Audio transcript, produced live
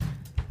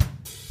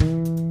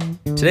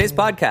Today's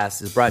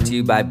podcast is brought to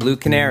you by Blue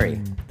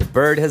Canary. The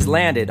bird has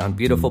landed on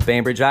beautiful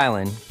Bainbridge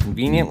Island,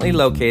 conveniently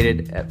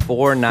located at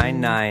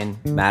 499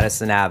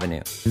 Madison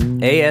Avenue.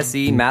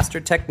 ASE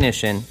Master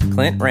Technician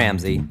Clint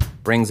Ramsey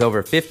brings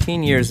over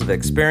 15 years of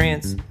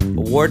experience,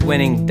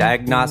 award-winning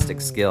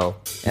diagnostic skill,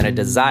 and a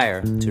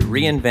desire to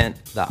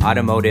reinvent the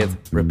automotive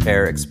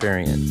repair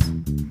experience.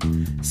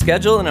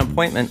 Schedule an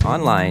appointment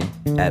online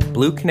at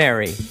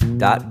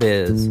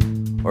bluecanary.biz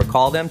or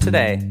call them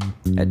today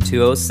at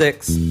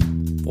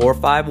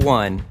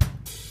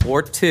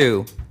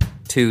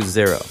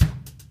 206-451-4220.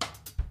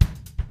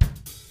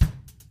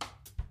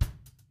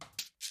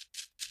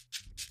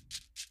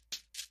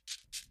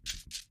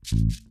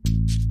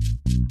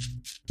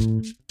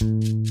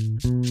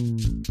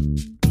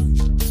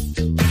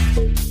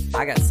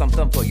 I got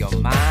something for your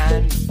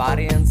mind,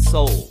 body, and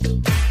soul.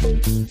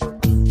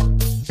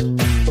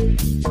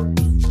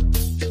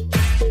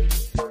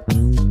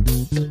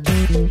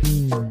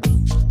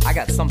 I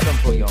got something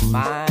for your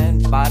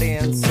mind, body,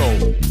 and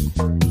soul.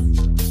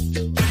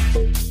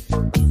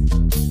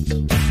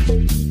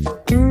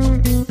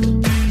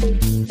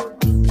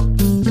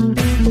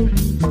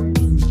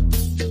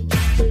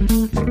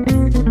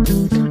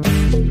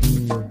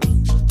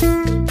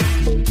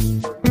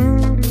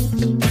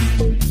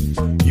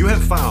 You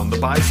have found the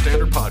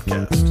Bystander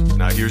Podcast.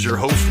 Now here's your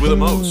host with the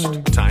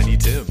most, Tiny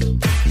Tim.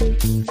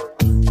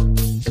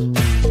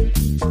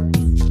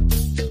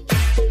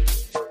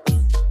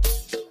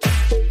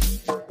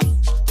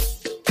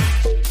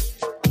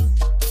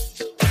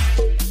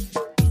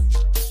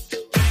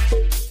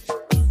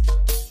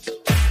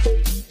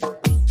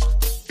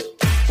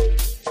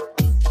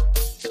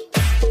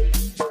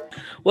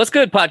 What's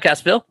good,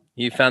 Podcastville?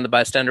 You found the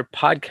Bystander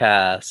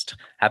Podcast.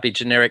 Happy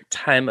generic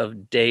time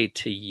of day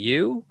to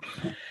you.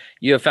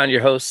 You have found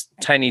your host,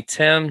 Tiny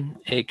Tim,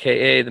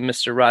 a.k.a. the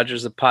Mr.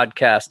 Rogers of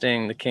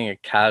podcasting, the king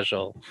of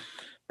casual.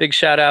 Big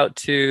shout out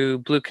to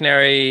Blue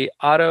Canary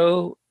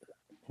Auto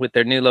with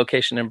their new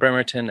location in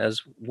Bremerton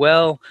as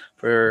well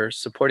for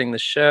supporting the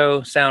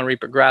show. Sound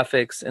Reaper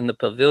Graphics in the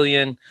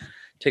Pavilion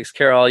takes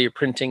care of all your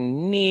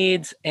printing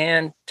needs.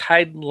 And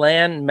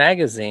Tideland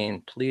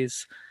Magazine,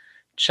 please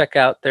check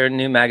out their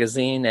new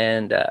magazine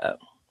and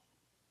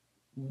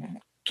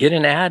get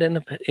an ad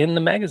in the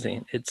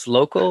magazine. It's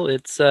local,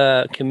 it's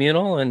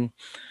communal, and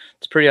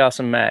it's a pretty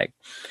awesome mag.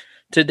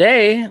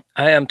 Today,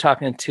 I am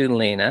talking to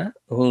Lena.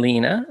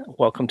 Lena,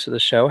 welcome to the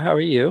show. How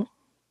are you?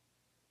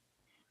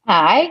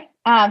 Hi.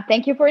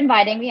 Thank you for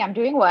inviting me. I'm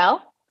doing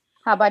well.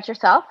 How about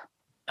yourself?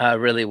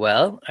 Really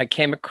well. I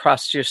came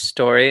across your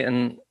story,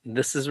 and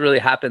this is really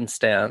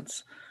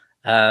happenstance.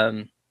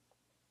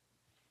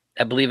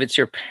 I believe it's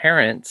your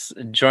parents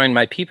joined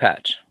my pea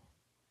patch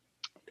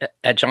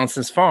at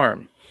Johnson's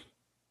Farm.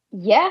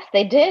 Yes,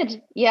 they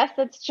did. Yes,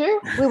 that's true.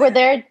 We were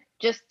there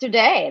just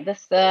today,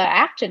 this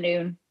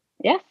afternoon.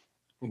 Yes.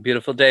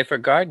 Beautiful day for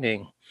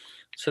gardening.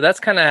 So that's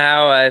kind of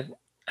how I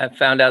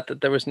found out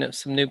that there was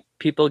some new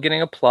people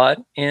getting a plot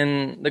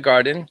in the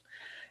garden.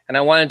 And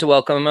I wanted to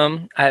welcome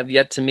them. I have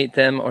yet to meet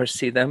them or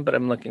see them, but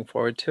I'm looking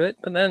forward to it.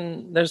 But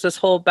then there's this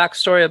whole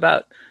backstory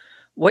about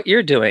what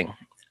you're doing.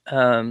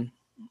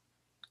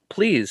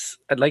 Please,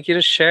 I'd like you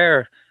to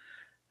share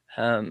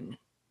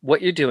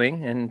what you're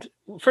doing. And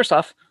first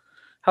off,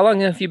 how long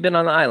have you been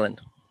on the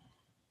island?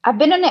 I've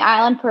been on the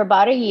island for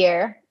about a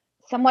year,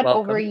 somewhat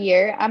Welcome. over a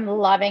year. I'm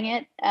loving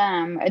it.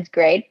 It's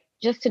great.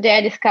 Just today,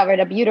 I discovered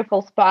a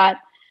beautiful spot.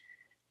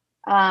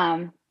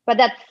 But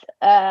that's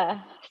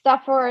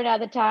stuff for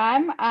another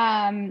time.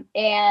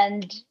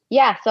 And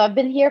yeah, so I've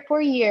been here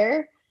for a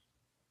year.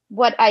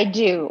 What I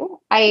do,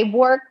 I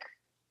work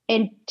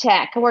in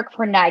tech. I work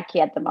for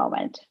Nike at the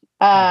moment.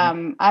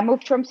 I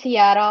moved from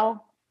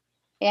Seattle,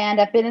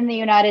 and I've been in the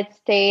United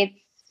States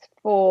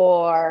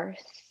for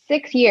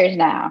 6 years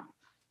now.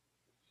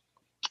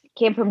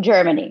 Came from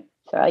Germany.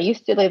 So I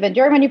used to live in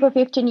Germany for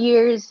 15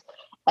 years,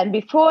 and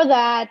before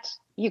that,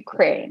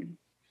 Ukraine.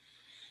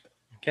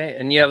 Okay,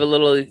 and you have a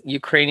little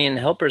Ukrainian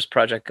helpers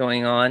project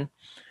going on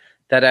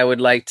that I would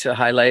like to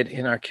highlight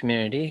in our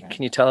community.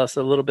 Can you tell us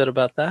a little bit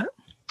about that?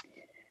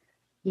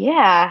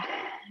 Yeah,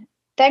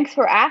 thanks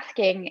for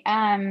asking.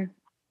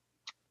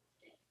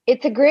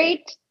 It's a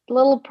great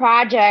little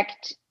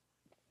project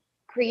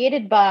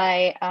created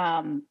by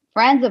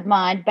friends of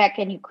mine back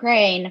in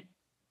Ukraine.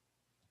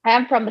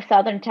 I'm from the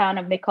southern town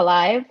of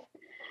Mykolaiv.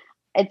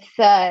 It's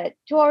a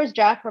 2 hours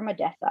drive from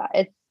Odessa.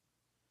 It's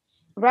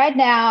right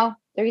now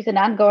there is an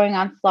ongoing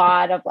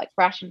onslaught of like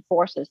Russian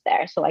forces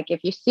there. So like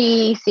if you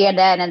see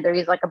CNN and there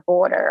is like a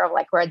border of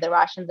like where the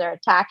Russians are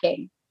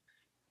attacking,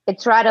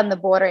 it's right on the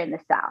border in the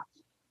south.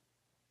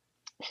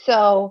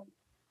 So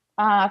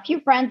a few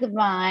friends of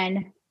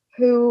mine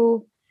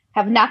who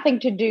have nothing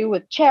to do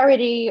with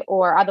charity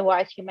or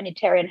otherwise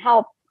humanitarian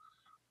help,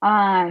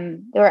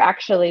 they were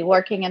actually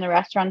working in the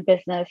restaurant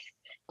business,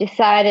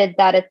 decided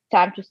that it's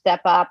time to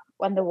step up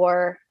when the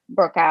war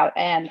broke out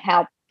and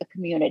help the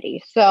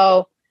community.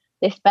 So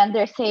they spent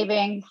their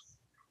savings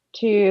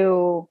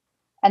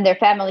and their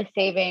family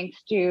savings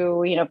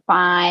to,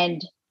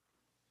 find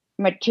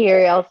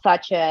materials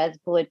such as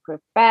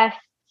bulletproof vests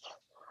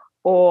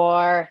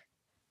or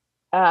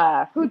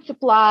food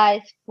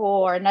supplies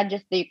for not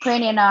just the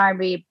Ukrainian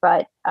army,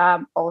 but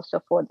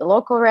also for the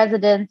local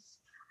residents.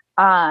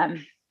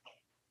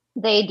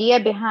 The idea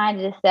behind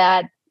it is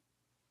that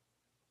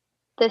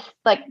this,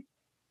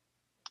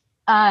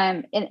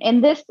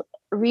 in this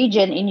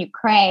region in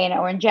Ukraine,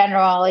 or in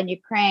general in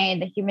Ukraine,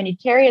 the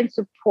humanitarian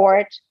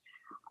support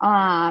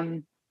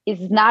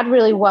is not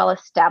really well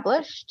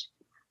established.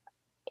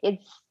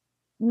 It's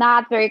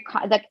not very,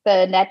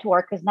 the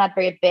network is not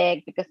very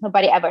big because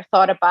nobody ever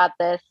thought about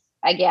this,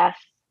 I guess,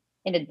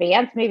 in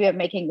advance. Maybe I'm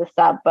making this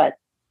up, but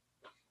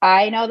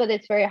I know that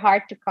it's very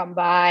hard to come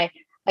by,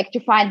 to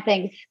find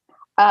things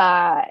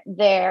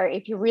there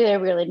if you really,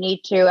 really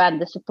need to,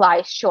 and the supply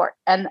is short.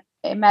 And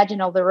imagine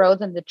all the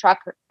roads and the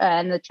trucks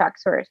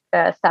were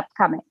stopped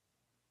coming.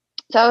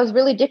 So it was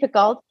really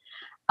difficult.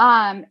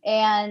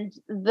 And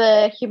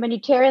the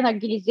humanitarian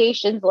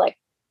organizations like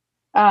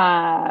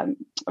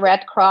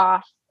Red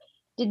Cross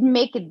didn't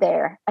make it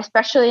there,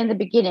 especially in the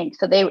beginning.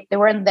 So they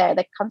weren't there.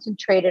 They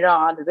concentrated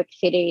on the big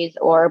cities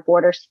or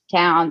border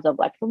towns of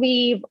like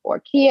Lviv or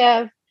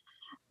Kiev,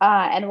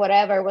 and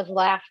whatever was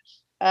left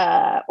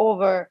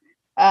over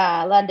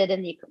landed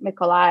in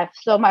Mykolaiv.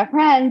 So my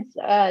friends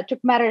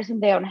took matters in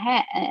their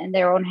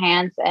own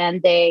hands,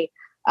 and they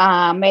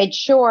made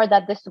sure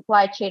that the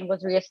supply chain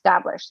was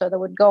reestablished. So they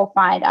would go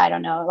find, I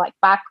don't know, like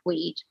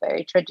buckwheat,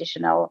 very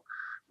traditional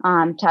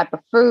type of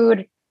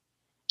food,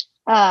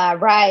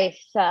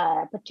 rice,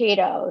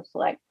 potatoes,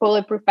 like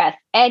bulletproof vests,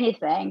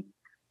 anything,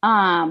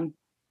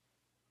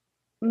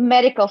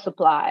 medical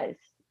supplies,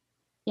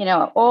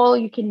 all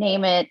you can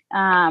name it.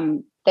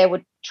 They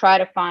would try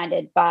to find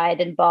it, buy it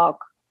in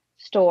bulk,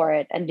 store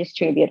it, and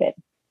distribute it.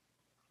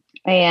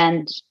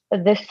 And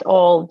this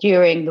all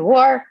during the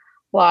war,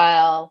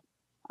 while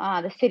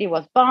the city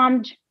was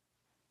bombed,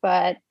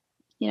 but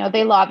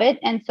they love it.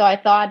 And so I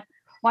thought,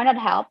 why not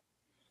help?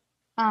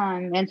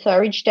 And so I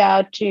reached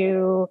out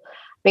to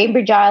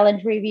Bainbridge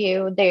Island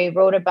Review. They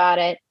wrote about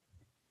it.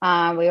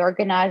 We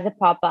organized a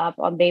pop-up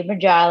on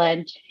Bainbridge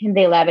Island in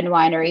the Levin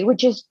Winery,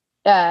 which is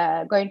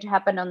going to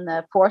happen on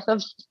the 4th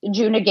of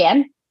June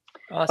again.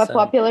 Awesome. By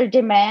popular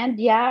demand.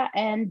 Yeah.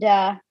 And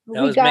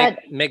we got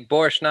make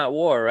borscht, not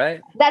war, right?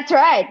 That's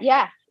right.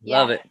 Yeah.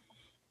 Love it.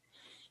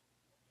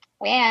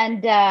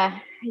 And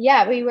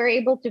we were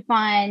able to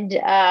find,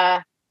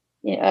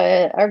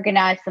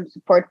 organize some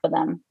support for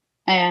them,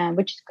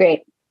 which is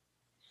great.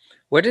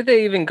 Where did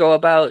they even go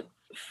about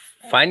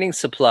finding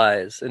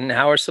supplies, and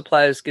how are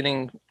supplies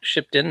getting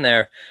shipped in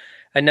there?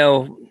 I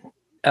know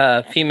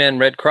Female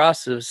Red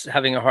Cross is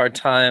having a hard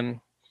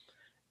time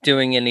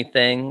doing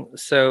anything.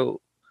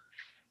 So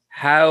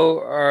how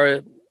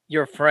are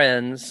your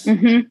friends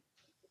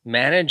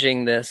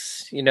managing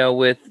this,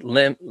 with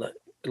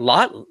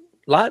lot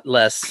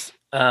less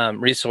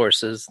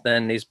resources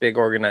than these big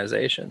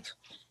organizations?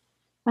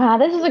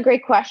 This is a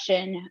great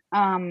question.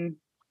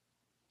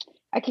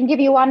 I can give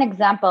you one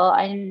example.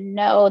 I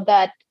know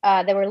that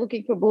they were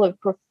looking for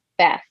bulletproof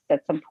vests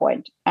at some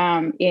point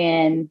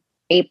in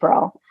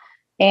April,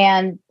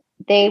 and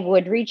they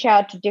would reach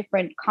out to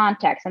different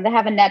contacts, and they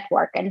have a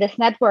network, and this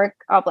network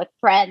of like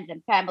friends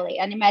and family.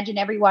 And imagine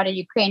everyone in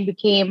Ukraine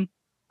became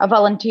a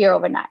volunteer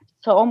overnight.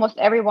 So almost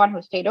everyone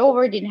who stayed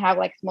over, didn't have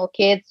like small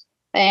kids,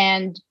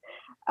 and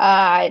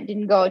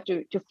didn't go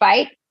to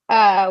fight,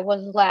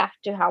 was left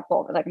to help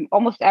over. Like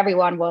almost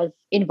everyone was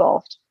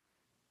involved.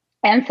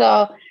 And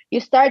so you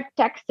start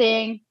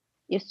texting,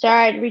 you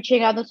start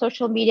reaching out on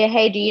social media.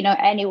 Hey, do you know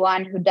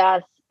anyone who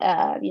does,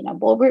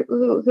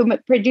 who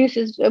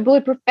produces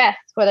bulletproof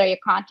vests? What are your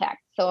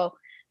contacts? So,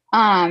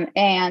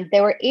 and they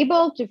were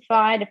able to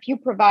find a few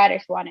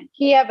providers, one in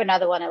Kiev,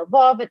 another one in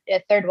Lvov,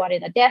 a third one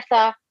in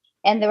Odessa.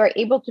 And they were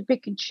able to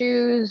pick and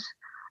choose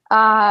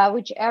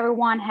whichever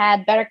one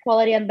had better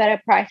quality and better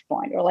price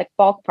point, or like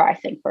bulk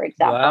pricing, for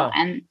example. Wow.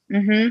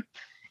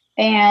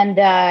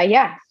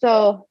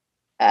 So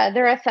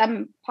there are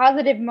some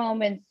positive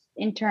moments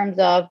in terms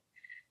of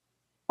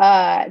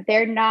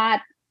they're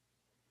not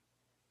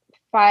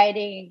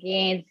fighting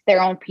against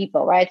their own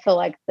people, right? So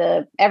like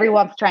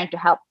everyone's trying to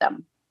help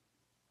them.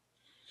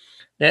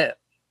 Yeah.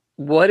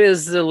 What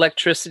is the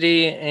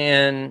electricity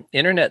and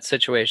internet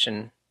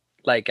situation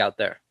like out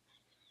there?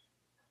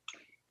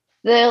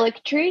 The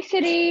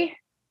electricity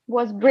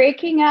was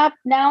breaking up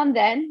now and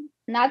then,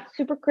 not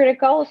super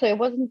critical, so it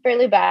wasn't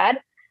really bad.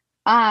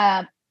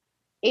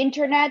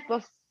 Internet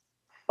was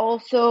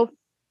also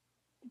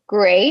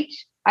great.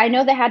 I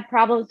know they had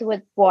problems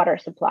with water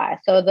supply,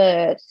 so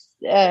they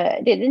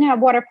didn't have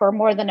water for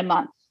more than a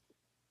month.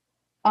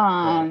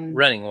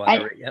 Running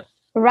water, yeah.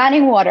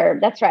 Running water,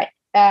 that's right.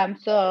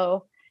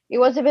 So it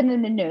was even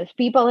in the news.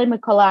 People in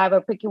Mykolaiv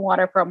were picking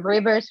water from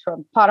rivers,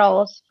 from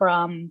puddles,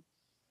 from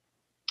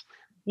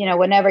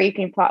wherever you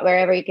can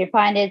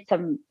find it.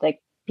 Some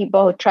like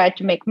people who tried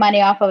to make money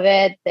off of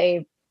it,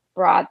 they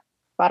brought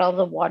bottles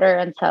of water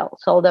and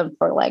sold them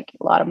for like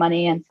a lot of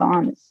money and so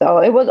on. So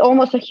it was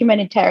almost a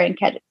humanitarian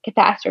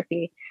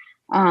catastrophe.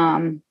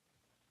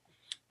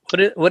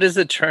 What is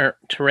the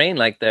terrain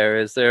like there?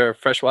 Is there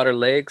freshwater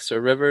lakes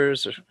or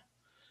rivers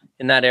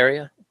in that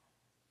area?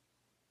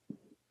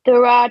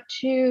 There are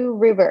 2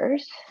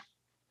 rivers.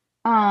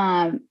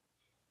 The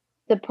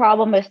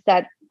problem is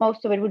that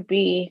most of it would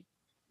be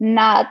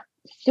not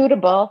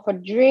suitable for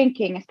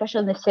drinking,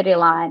 especially in the city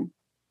line.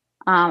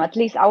 At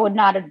least I would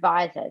not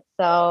advise it.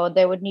 So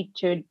they would need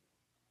to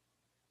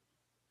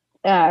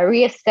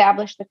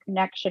reestablish the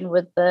connection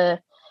with the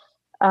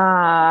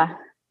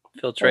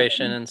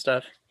filtration and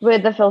stuff.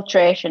 With the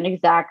filtration,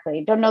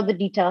 exactly. Don't know the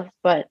details,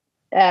 but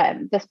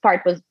this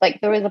part was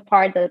like there was a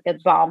part that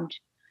got bombed,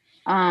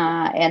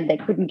 and they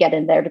couldn't get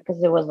in there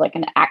because it was like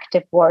an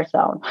active war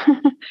zone.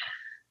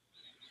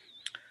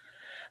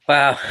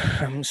 Wow,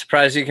 I'm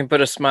surprised you can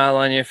put a smile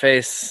on your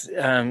face.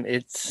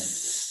 It's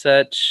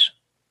such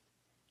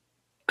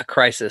a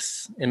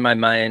crisis in my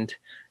mind,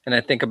 and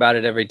I think about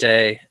it every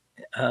day.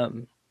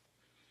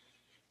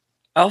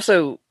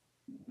 Also,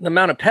 the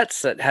amount of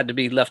pets that had to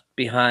be left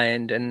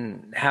behind,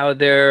 and how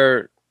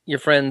your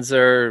friends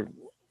are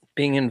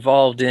being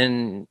involved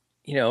in,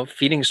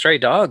 feeding stray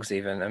dogs.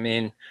 Even, I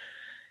mean,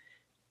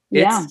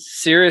 it's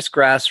serious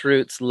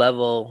grassroots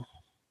level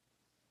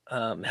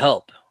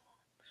help.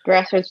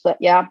 Grassroots,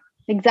 yeah,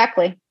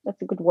 exactly.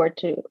 That's a good word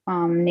to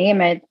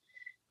name it.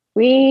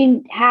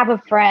 We have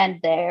a friend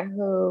there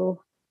who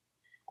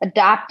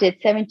adopted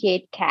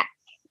 78 cats.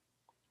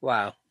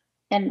 Wow.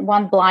 And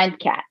 1 blind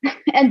cat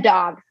and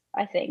dogs,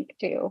 I think,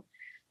 too.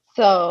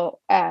 So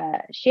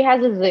she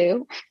has a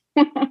zoo,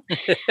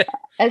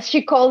 as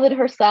she calls it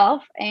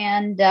herself.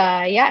 And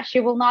she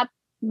will not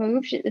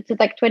move. It's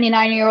like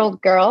 29-year-old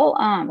girl,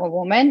 a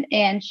woman,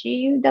 and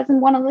she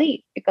doesn't want to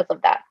leave because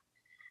of that.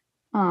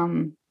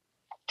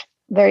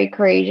 Very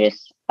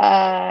courageous.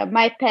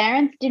 My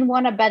parents didn't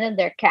want to abandon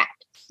their cat.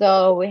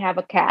 So we have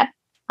a cat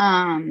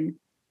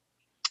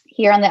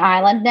here on the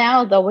island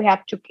now, though we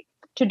have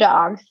two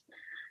dogs.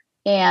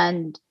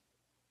 And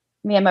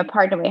me and my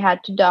partner, we had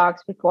 2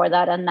 dogs before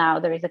that, and now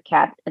there is a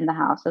cat in the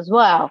house as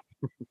well.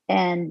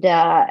 And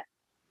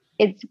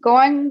it's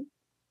going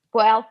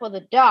well for the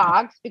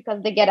dogs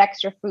because they get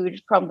extra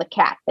food from the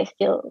cat. They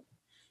still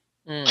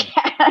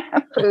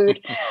get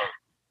food,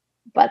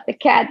 but the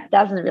cat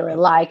doesn't really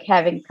like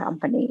having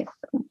company.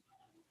 So.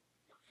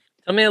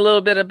 Tell me a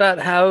little bit about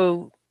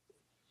how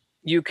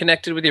you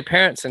connected with your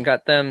parents and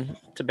got them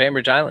to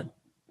Bainbridge Island.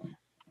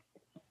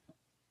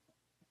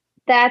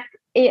 That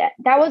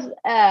was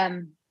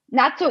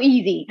not so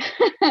easy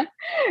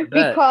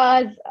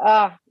because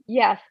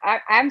yes,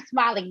 I'm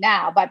smiling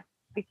now, but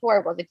before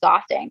it was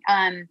exhausting.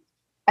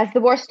 As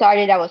the war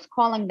started, I was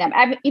calling them.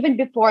 Even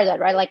before that,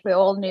 right? Like we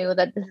all knew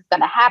that this is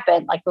going to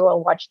happen. Like we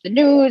all watched the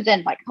news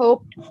and like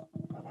hoped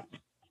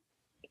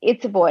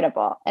it's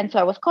avoidable. And so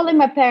I was calling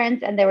my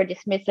parents, and they were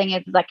dismissing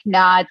it. Like,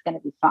 nah, it's going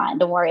to be fine.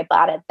 Don't worry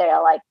about it.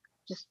 They're like,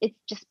 it's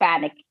just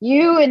panic.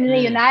 You in the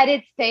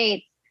United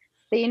States.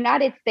 The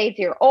United States,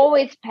 you're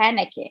always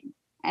panicking.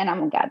 And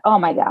I'm like, oh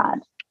my God.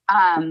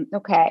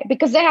 Okay.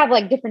 Because they have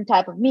like different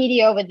type of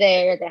media over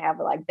there. They have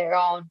like they're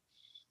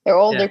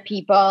older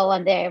people,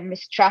 and they're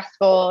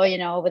mistrustful,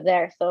 over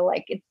there. So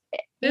like it's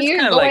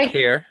kind of like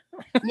here.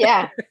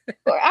 Yeah.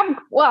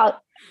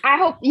 I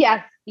hope,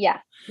 yes.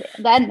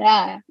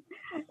 Then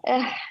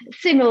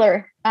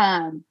similar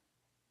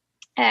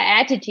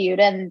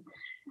attitude. And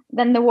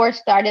then the war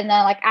started, and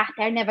they're like,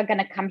 they're never going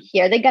to come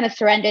here. They're going to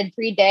surrender in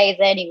 3 days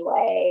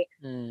anyway.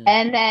 And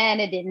then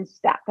it didn't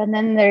stop. And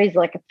then there is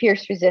like a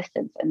fierce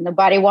resistance, and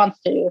nobody wants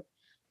to,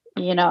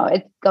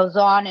 it goes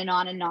on and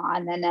on and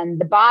on. And then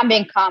the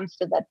bombing comes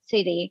to that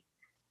city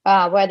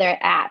where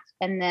they're at.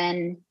 And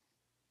then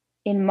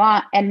in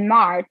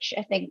March,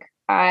 I think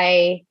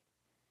I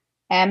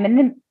am in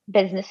the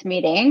business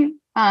meeting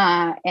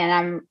and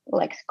I'm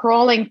like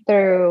scrolling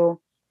through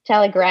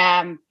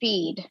Telegram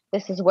feed.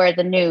 This is where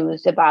the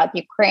news about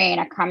Ukraine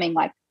are coming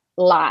like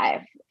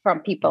live from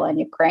people in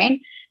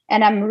Ukraine.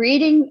 And I'm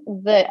reading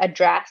the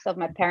address of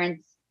my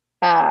parents'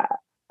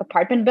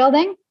 apartment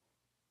building.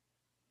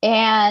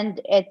 And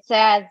it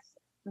says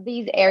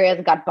these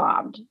areas got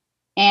bombed.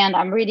 And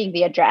I'm reading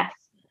the address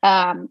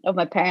of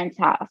my parents'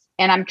 house.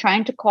 And I'm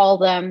trying to call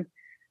them.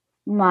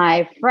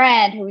 My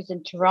friend who's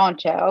in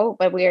Toronto,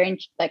 but we're in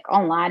like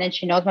online, and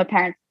she knows my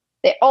parents.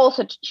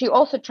 She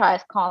also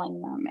tries calling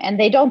them, and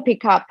they don't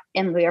pick up,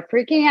 and we are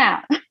freaking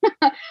out.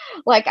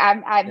 Like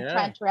I'm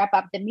trying to wrap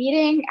up the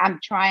meeting. I'm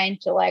trying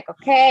to like,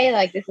 okay,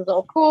 like this is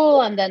all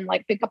cool. And then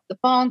like pick up the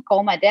phone,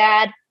 call my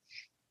dad.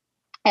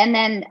 And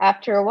then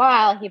after a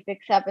while he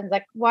picks up and is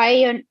like,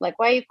 why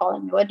are you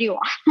calling me? What do you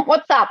want?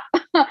 What's up?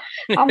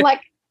 I'm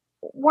like,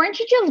 weren't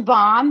you just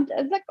bombed?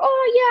 It's like,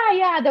 oh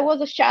yeah, there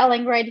was a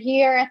shelling right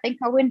here. I think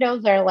our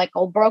windows are like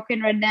all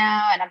broken right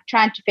now, and I'm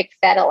trying to fix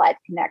satellite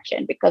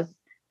connection because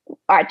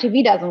our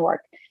TV doesn't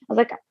work. I was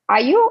like,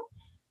 are you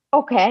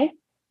okay?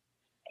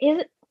 Is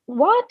it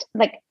what?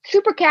 Like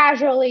super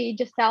casually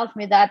just tells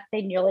me that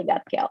they nearly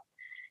got killed.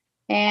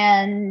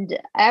 And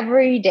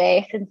every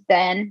day since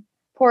then,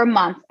 for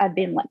months, I've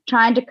been like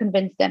trying to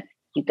convince them,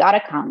 you gotta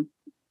come.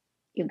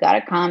 You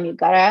gotta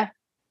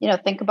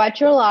think about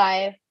your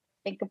life.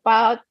 Think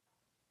about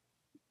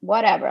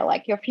whatever,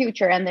 like your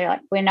future. And they're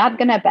like, we're not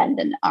going to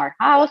abandon our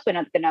house. We're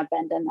not going to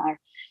abandon our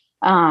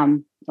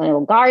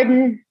little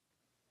garden,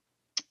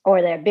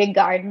 or their big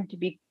garden to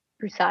be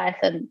precise.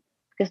 And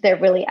because they're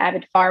really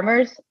avid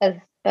farmers, as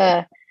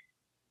this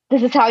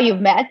is how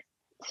you've met,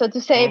 so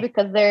to say,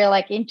 because they're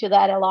like into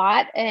that a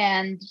lot.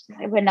 And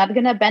we're not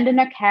going to abandon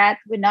our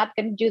cats. We're not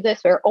going to do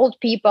this. We're old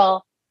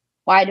people.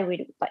 Why do we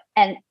do it?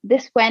 And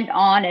this went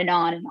on and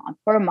on and on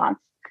for a month.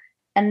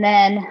 And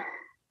then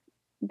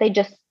they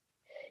just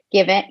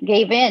gave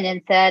in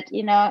and said,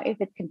 if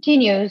it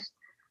continues,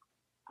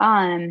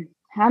 I'm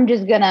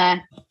just going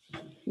to,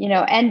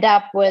 end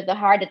up with a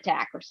heart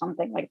attack or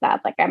something like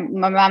that. Like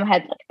my mom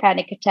had like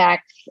panic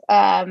attacks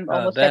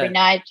almost every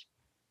night,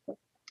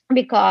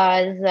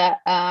 because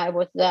it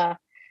was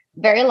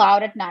very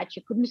loud at night.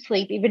 She couldn't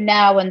sleep. Even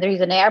now, when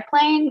there's an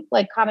airplane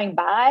like coming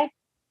by,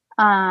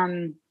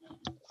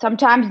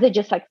 sometimes they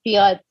just like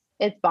feel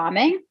it's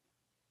bombing,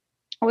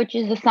 which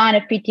is a sign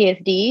of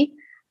PTSD.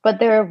 But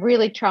they're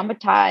really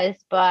traumatized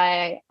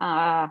by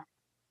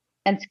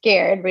and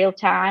scared real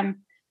time,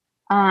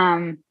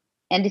 and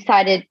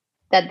decided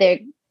that they're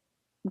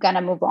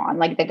gonna move on.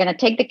 Like they're gonna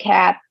take the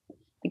cat.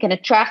 They're gonna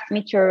trust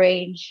me to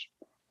arrange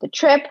the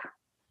trip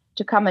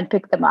to come and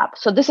pick them up.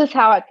 So this is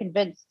how I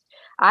convinced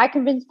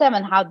them,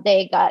 and how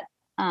they got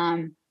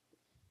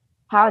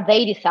how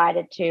they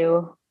decided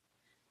to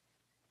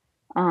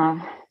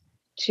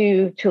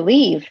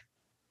leave.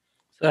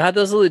 So how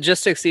does the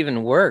logistics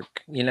even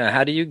work?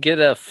 How do you get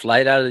a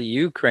flight out of the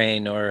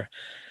Ukraine, or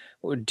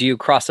do you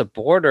cross a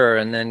border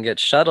and then get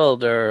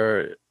shuttled,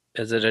 or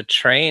is it a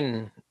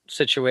train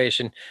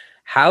situation?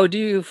 How do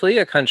you flee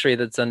a country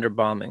that's under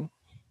bombing?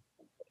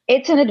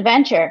 It's an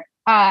adventure.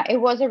 It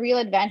was a real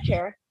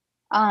adventure.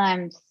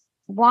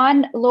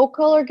 One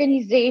local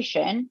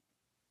organization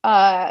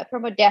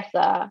from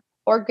Odessa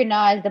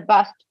organized a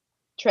bus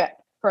trip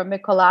from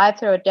Mykolaiv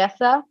to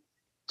Odessa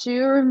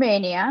to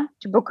Romania,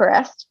 to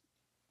Bucharest,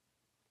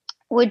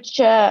 which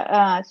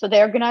so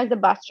they organized a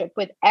bus trip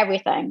with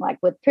everything, like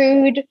with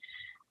food, with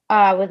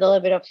a little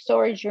bit of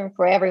storage room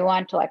for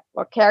everyone to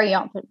or carry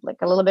on, like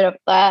a little bit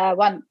of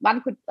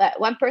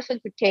one person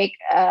could take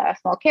a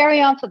small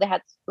carry on, so they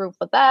had room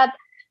for that.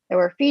 They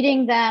were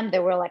feeding them. They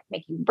were like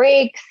making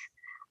breaks,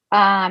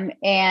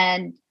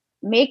 and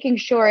making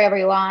sure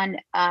everyone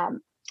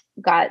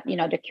got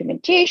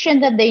documentation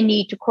that they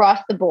need to cross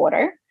the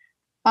border.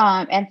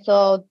 And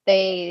so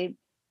they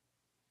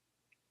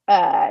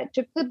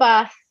took the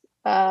bus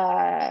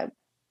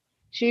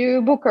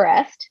to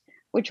Bucharest,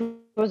 which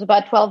was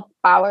about 12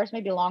 hours,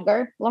 maybe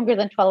longer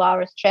than 12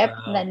 hours trip.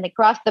 Wow. And then they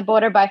crossed the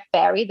border by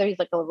ferry. There's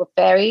like a little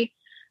ferry,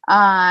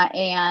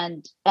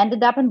 and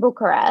ended up in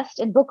Bucharest.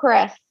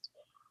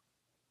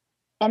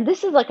 And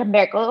this is like a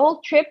miracle. The whole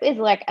trip is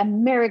like a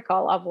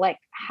miracle of like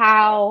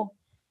how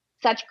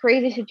such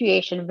crazy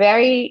situation,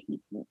 very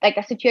like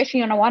a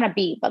situation you don't want to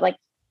be, but like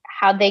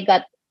how they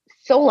got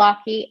so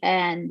lucky,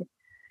 and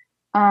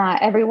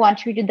everyone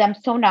treated them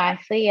so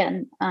nicely.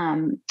 And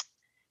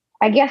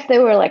I guess they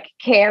were like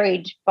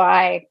carried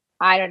by,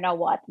 I don't know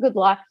what, good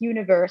luck,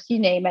 universe, you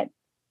name it,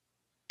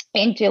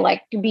 into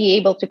like to be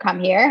able to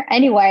come here.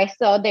 Anyway,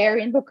 so they're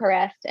in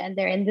Bucharest, and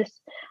they're in this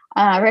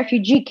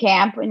refugee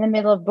camp in the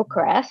middle of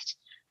Bucharest.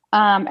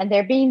 And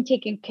they're being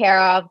taken care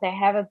of. They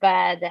have a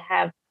bed, they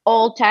have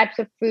all types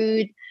of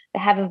food, they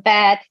have a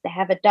vet, they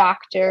have a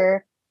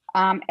doctor,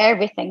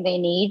 everything they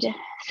need.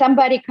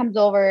 Somebody comes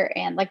over,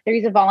 and like there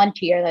is a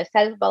volunteer, there's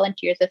set of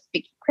volunteers that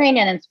speak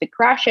Ukrainian and speak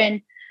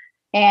Russian,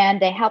 and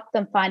they help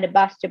them find a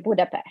bus to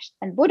Budapest.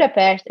 And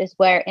Budapest is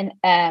where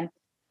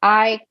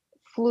I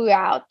flew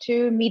out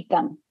to meet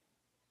them.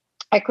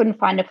 I couldn't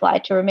find a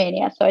flight to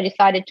Romania, so I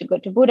decided to go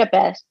to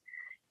Budapest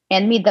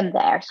and meet them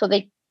there. So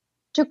they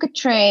took a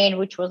train,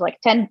 which was like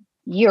 10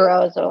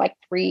 euros, or like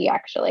 3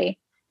 actually,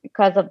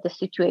 because of the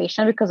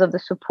situation, because of the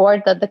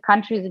support that the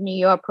countries in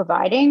EU are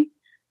providing.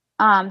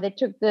 They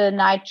took the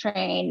night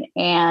train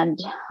and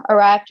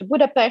arrived to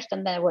Budapest,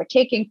 and then were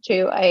taken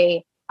to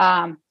a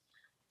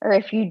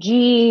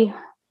refugee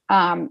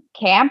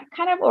camp,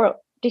 kind of, or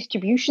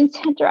distribution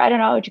center. I don't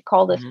know what you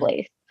call this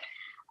place,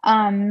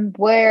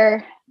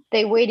 where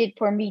they waited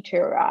for me to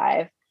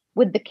arrive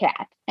with the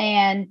cat,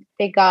 and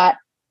they got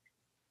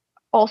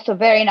also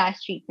very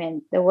nice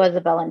treatment. There was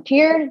a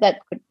volunteer that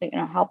could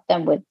help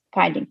them with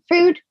finding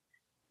food.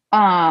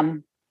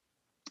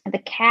 The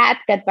cat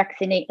got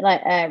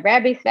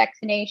rabies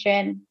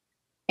vaccination,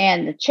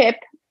 and the chip,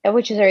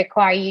 which is a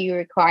EU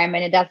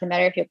requirement. It doesn't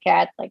matter if your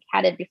cat like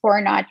had it before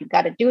or not, you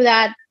got to do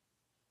that.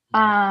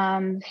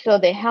 So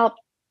they helped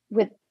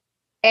with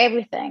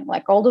everything,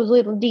 like all those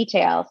little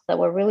details that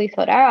were really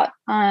thought out.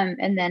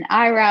 And then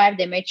I arrived.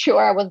 They made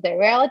sure I was their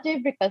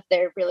relative, because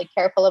they're really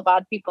careful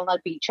about people not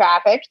being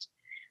trafficked.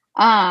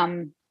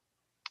 So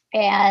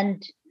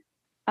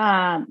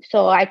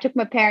I took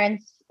my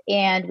parents,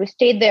 and we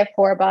stayed there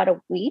for about a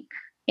week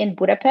in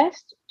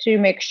Budapest to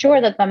make sure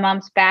that my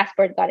mom's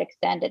passport got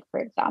extended, for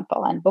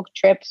example, and booked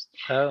trips.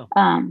 Oh.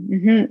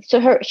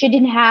 So she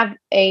didn't have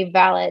a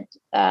valid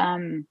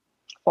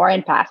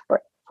foreign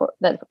passport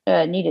that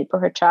needed for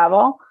her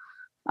travel.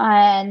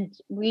 And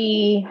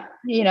we,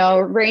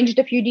 arranged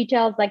a few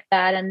details like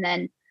that. And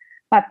then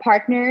my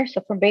partner,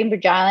 so from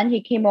Bainbridge Island,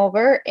 he came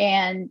over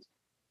and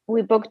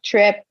we booked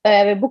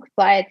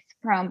flights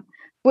from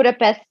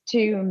Budapest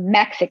to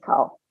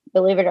Mexico,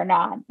 believe it or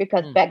not,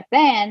 because back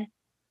then,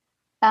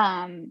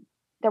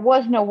 there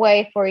was no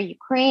way for a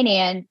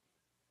Ukrainian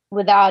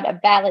without a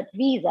valid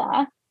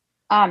visa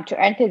to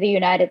enter the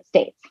United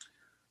States.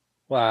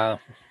 Wow.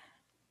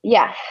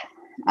 Yes.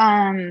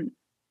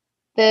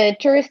 The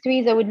tourist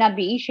visa would not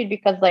be issued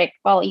because,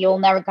 you're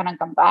never gonna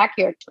come back.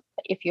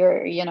 If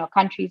your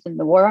country's in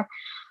the war,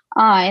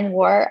 and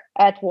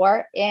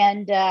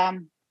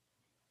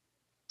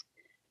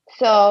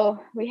so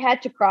we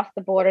had to cross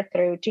the border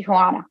through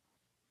Tijuana,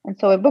 and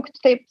so we booked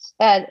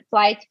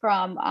flights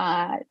from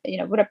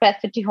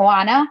Budapest to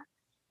Tijuana.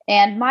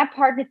 And my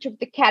partner took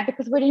the cat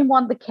because we didn't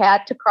want the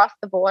cat to cross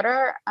the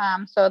border.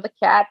 So the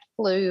cat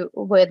flew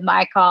with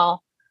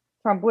Michael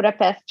from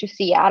Budapest to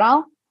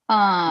Seattle.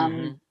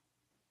 And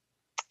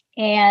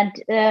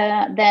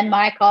then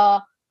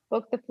Michael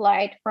booked the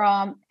flight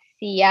from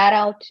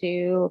Seattle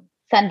to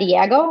San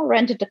Diego,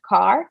 rented a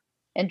car,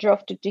 and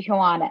drove to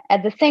Tijuana.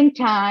 At the same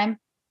time,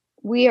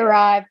 we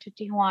arrived to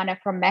Tijuana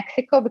from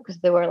Mexico because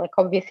there were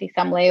obviously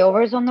some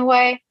layovers on the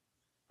way.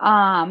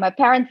 My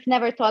parents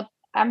never thought,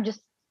 I'm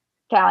just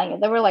telling you,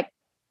 they were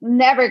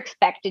never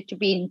expected to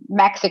be in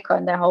Mexico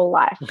in their whole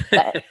life.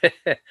 But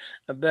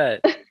I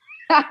bet.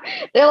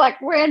 they're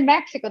like, we're in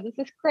Mexico. This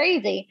is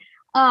crazy.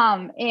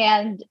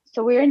 And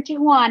so we're in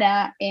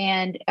Tijuana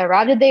and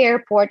arrived at the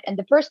airport. And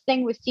the first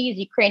thing we see is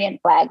Ukrainian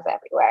flags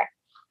everywhere.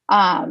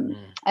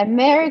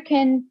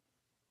 American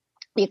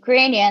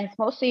Ukrainians,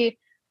 mostly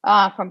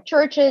from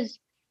churches,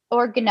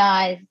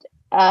 organized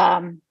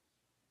a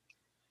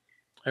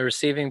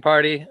receiving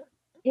party.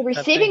 A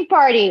receiving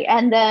party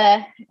and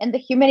the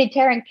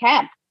humanitarian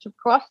camp to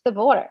cross the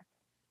border.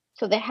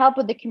 So they help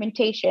with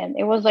documentation.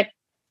 It was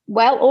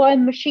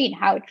well-oiled machine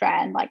how it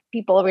ran.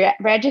 People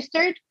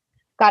registered,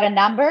 got a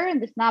number,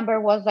 and this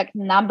number was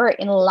number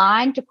in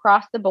line to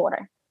cross the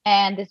border.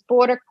 And this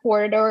border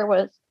corridor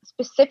was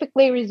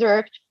specifically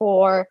reserved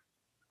for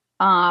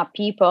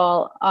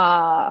people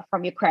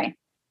from Ukraine.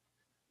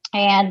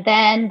 And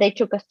then they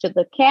took us to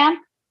the camp,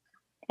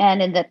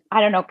 and in the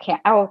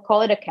camp, I will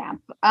call it a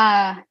camp,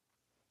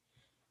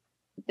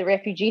 the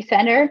refugee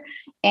center,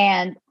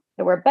 and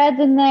there were beds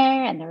in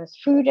there, and there was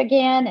food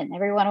again, and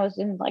everyone was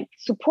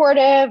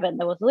supportive, and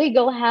there was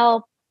legal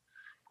help.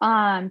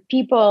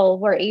 People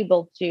were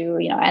able to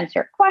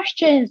answer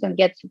questions and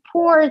get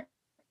support,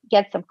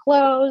 get some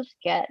clothes,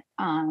 get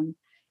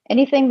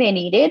anything they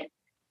needed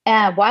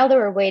while they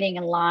were waiting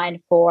in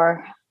line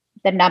for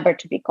the number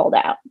to be called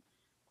out.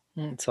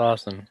 That's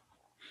awesome.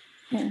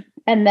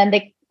 And then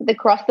they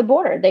crossed the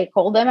border. They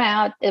called them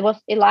out. It was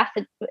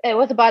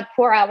about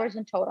 4 hours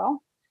in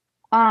total.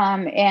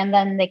 And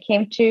then they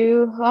came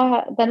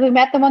then we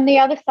met them on the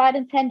other side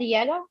in San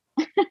Diego,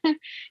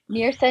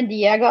 near San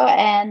Diego.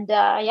 And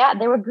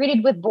they were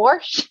greeted with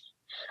borscht,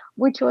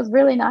 which was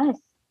really nice.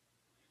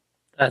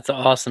 That's an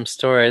awesome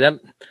story. That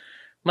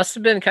must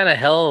have been kind of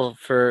hell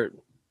for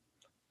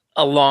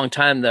a long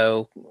time,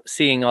 though,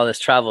 seeing all this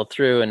travel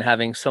through and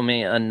having so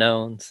many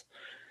unknowns.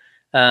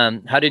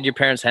 How did your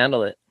parents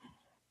handle it?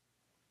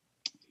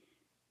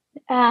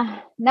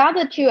 Now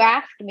that you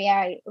asked me,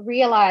 I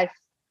realized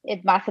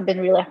it must have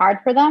been really hard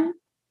for them.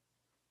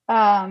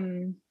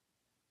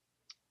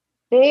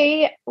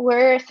 They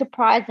were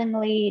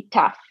surprisingly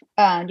tough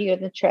during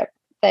the trip.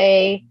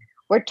 They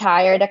were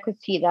tired. I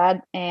could see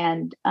that.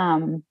 And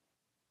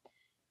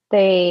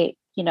they,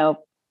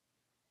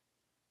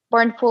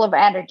 weren't full of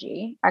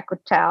energy, I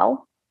could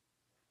tell,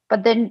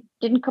 but then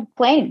didn't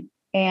complain.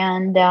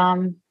 And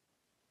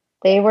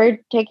they were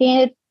taking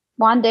it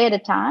one day at a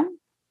time.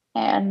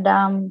 And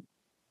awesome.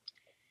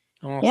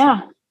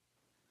 Yeah.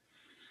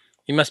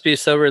 You must be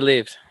so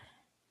relieved.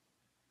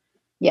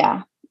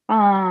 Yeah.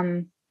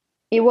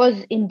 It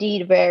was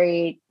indeed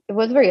very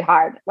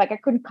hard. I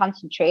couldn't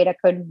concentrate. I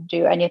couldn't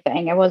do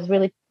anything. It was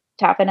really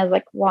tough. And I was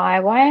like, why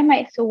am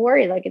I so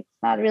worried? It's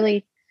not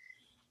really,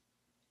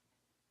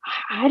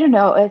 I don't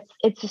know.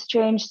 It's a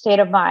strange state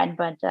of mind,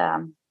 but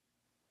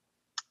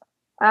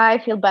I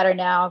feel better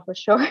now for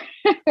sure.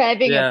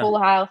 Having a full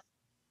house.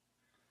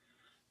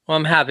 Well,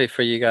 I'm happy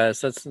for you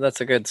guys.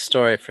 That's a good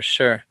story for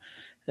sure.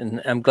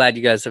 And I'm glad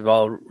you guys have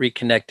all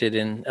reconnected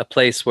in a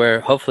place where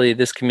hopefully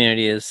this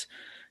community is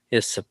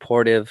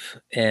supportive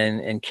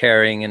and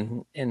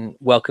caring and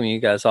welcome you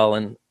guys all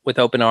in with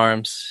open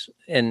arms.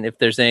 And if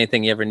there's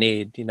anything you ever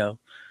need,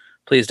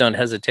 please don't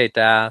hesitate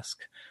to ask.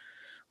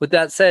 With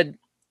that said,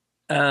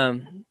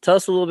 tell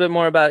us a little bit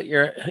more about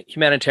your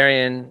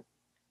humanitarian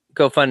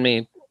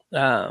GoFundMe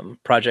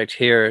project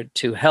here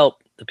to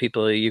help the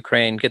people of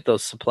Ukraine get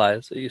those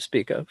supplies that you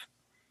speak of.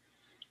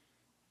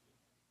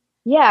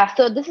 Yeah,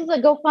 so this is a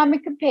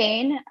GoFundMe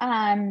campaign.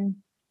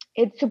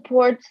 It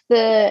supports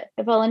the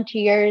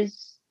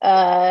volunteers,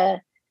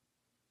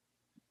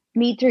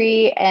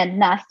 Dmitry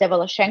and Nastya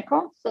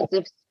Voloshenko, so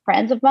it's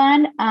friends of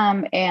mine.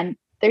 And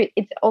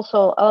it's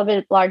also a little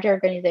bit larger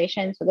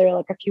organization, so there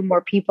are a few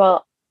more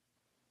people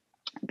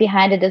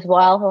behind it as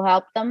well who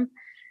helped them.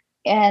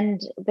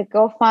 And the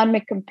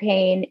GoFundMe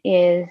campaign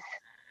is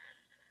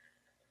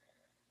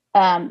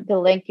the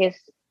link is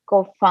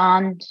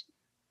GoFund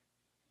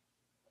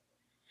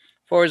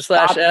 /F/my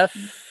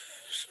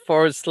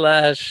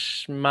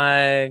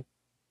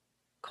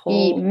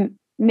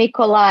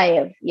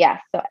Mykolaiv. Yes.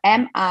 So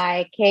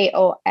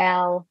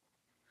MIKOLAIV.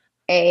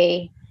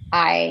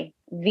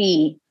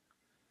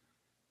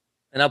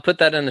 And I'll put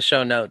that in the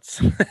show notes.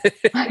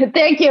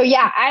 Thank you.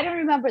 Yeah, I don't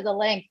remember the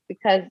link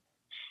because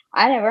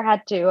I never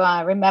had to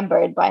remember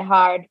it by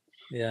heart.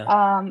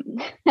 Yeah.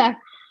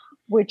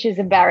 Which is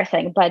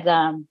embarrassing, but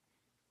no,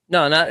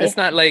 it's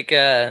not like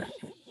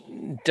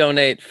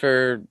donate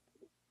for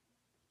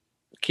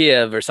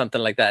Kiev or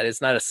something like that.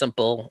 It's not a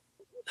simple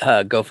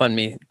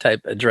GoFundMe type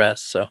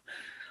address. So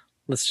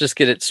let's just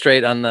get it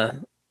straight on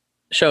the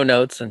show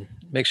notes and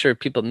make sure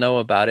people know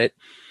about it.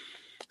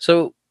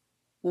 So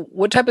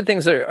what type of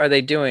things are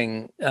they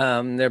doing?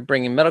 They're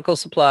bringing medical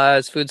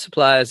supplies, food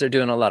supplies. They're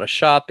doing a lot of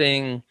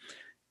shopping.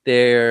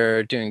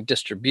 They're doing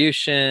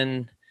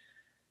distribution.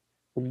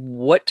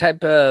 What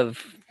type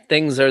of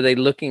things are they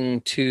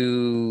looking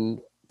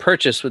to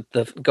purchase with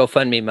the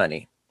GoFundMe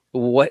money?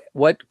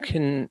 What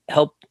can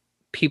help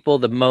people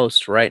the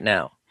most right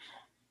now?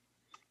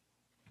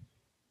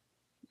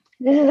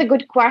 This is a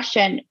good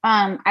question.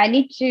 I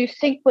need to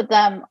sync with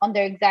them on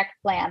their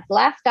exact plans.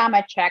 Last time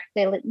I checked,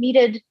 they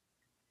needed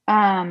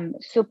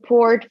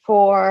support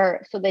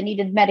so they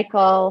needed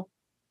medical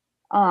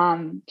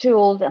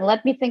tools. And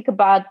let me think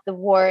about the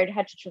word,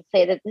 how to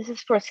say that. This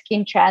is for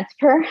skin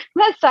transfer.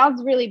 That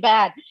sounds really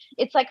bad.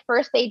 It's like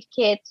first aid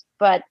kit,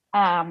 but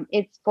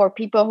it's for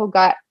people who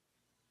got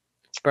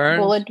burns,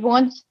 bullet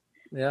wounds.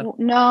 Yeah.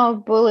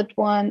 No, bullet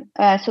wound.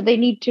 So they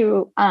need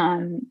to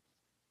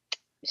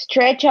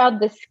stretch out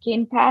the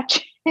skin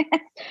patch.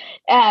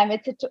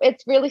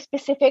 It's really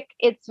specific.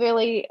 It's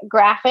really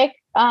graphic.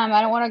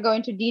 I don't want to go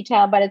into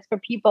detail, but it's for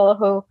people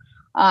who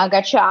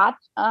got shot.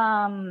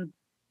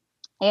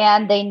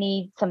 And they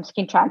need some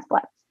skin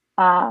transplants.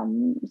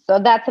 So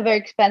that's a very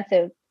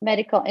expensive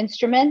medical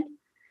instrument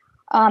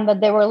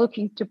that they were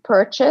looking to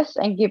purchase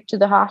and give to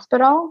the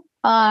hospital.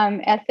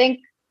 I think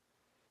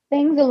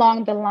things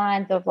along the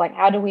lines of like,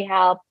 how do we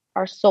help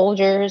our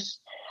soldiers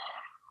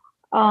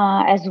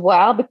as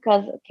well?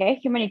 Because,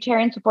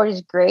 humanitarian support is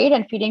great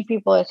and feeding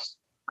people is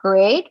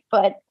great,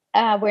 but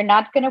we're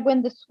not going to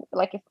win this.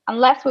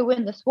 Unless we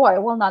win this war,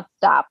 it will not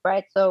stop,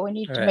 right? So we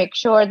need to make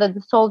sure that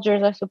the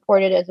soldiers are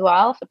supported as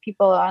well. So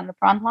people are on the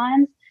front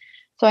lines.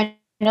 So I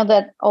know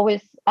that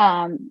always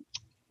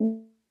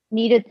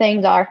needed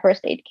things are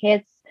first aid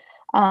kits,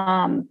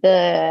 things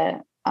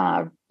that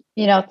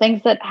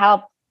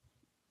help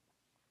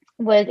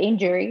with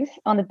injuries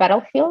on the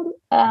battlefield.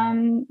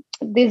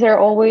 These are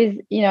always,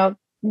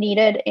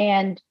 needed.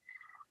 And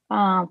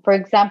for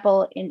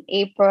example, in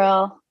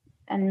April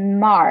and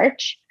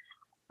March,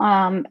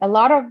 a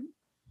lot of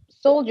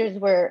soldiers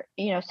were,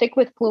 sick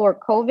with flu or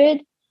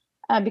COVID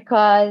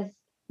because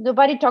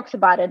nobody talks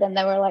about it. And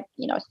they were like,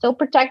 still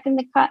protecting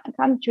the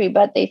country,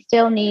 but they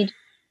still need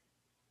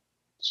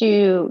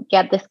to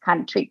get this kind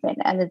of treatment.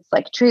 And it's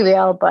like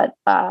trivial, but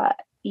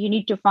you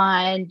need to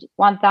find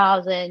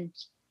 1,000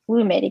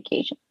 flu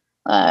medication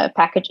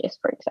packages,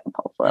 for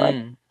example, for like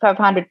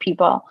 500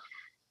 people.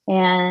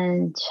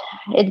 And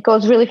it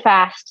goes really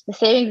fast. The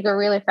savings go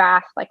really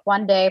fast. Like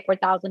one day,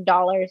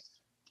 $4,000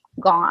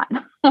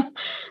 gone.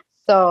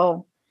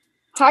 So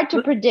hard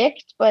to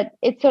predict, but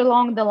it's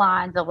along the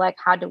lines of like,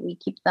 how do we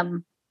keep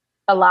them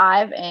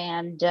alive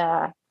and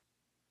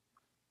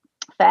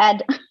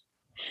fed?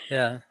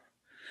 Yeah.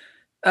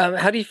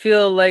 How do you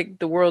feel like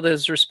the world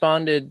has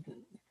responded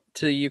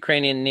to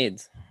Ukrainian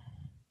needs?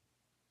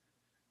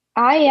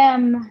 I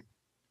am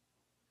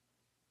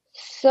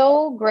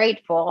so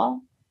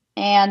grateful,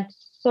 and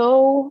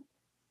so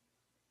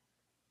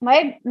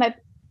my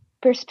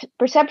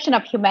perception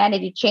of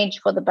humanity changed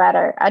for the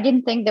better. I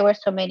didn't think there were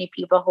so many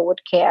people who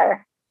would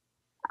care,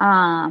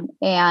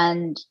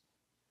 and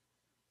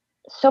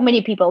so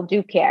many people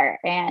do care,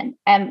 and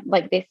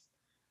like this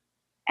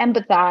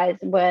empathize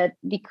with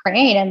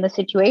Ukraine and the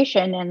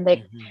situation, and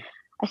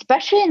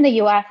especially in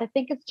the US. I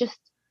think it's just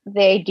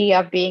the idea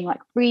of being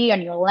like free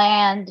on your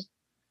land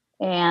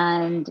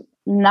and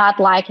not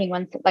liking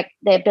when like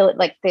the ability,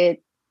 like the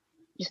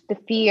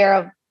fear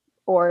of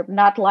or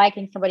not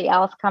liking somebody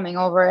else coming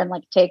over and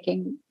like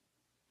taking,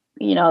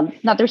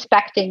 not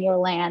respecting your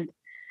land.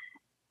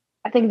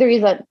 I think there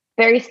is a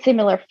very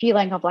similar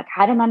feeling of like,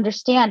 I don't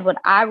understand what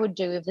I would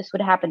do if this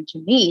would happen to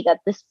me,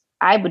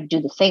 I would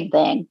do the same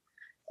thing.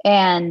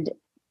 And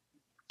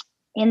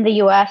in the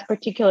US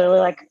particularly,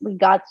 like we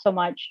got so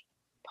much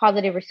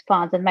positive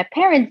response. And my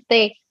parents,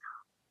 they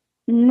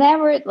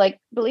never, like,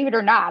 believe it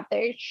or not,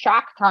 they're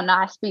shocked how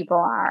nice people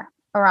are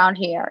around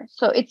here.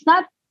 So it's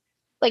not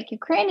like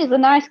Ukraine is a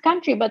nice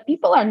country, but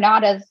people are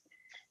not as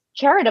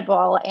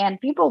charitable,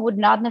 and people would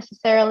not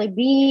necessarily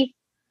be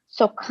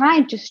so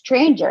kind to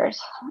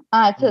strangers.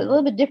 It's a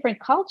little bit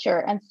different culture.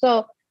 And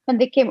so when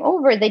they came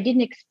over, they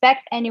didn't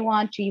expect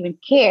anyone to even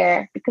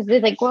care because they're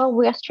like, well,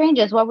 we are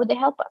strangers. Why would they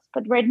help us?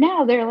 But right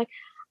now they're like,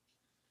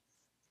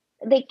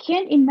 they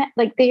can't imagine,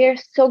 like, they are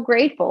so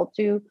grateful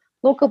to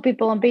local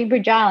people on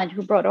Bainbridge Island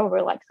who brought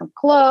over like some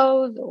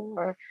clothes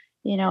or,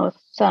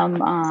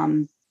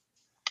 some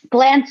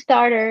plant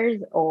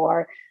starters,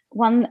 or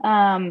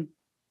one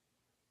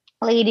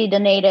lady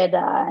donated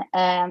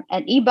an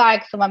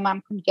e-bike so my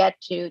mom could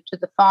get to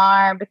the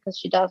farm because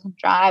she doesn't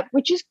drive,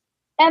 which is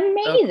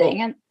amazing. Oh,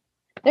 cool. And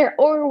they're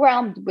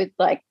overwhelmed with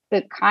like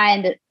the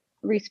kind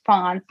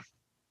response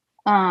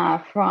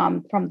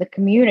from the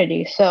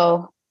community.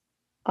 So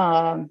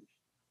that's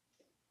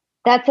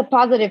a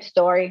positive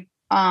story.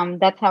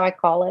 That's how I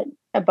call it,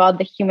 about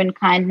the human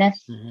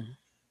kindness. Mm-hmm.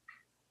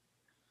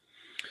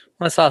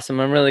 That's awesome.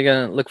 I'm really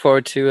going to look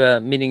forward to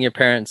meeting your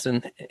parents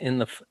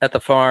at the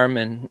farm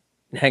and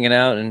hanging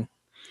out and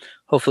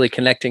hopefully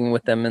connecting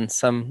with them in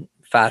some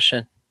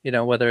fashion,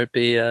 whether it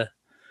be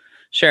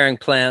sharing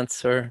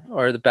plants or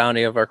the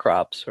bounty of our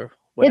crops or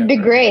whatever. It'd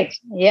be great.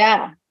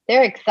 Yeah.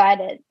 They're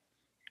excited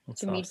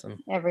That's to meet awesome.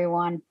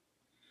 everyone.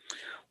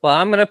 Well,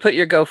 I'm going to put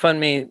your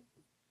GoFundMe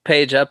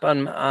page up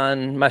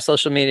on my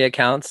social media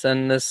accounts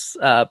and this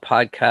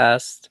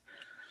podcast.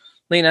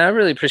 Lena, I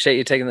really appreciate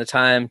you taking the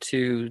time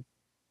to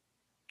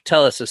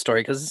tell us a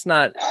story, because it's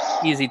not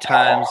easy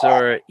times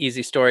or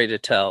easy story to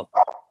tell.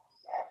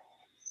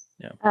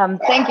 Yeah.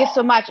 Thank you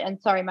so much.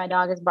 And sorry, my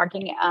dog is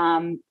barking.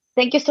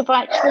 Thank you so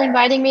much for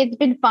inviting me. It's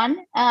been fun.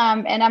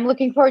 And I'm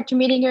looking forward to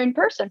meeting you in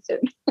person soon.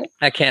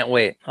 I can't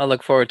wait. I'll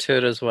look forward to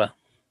it as well.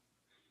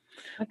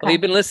 Okay. Well, you've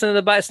been listening to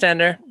The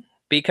Bystander.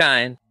 Be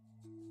kind.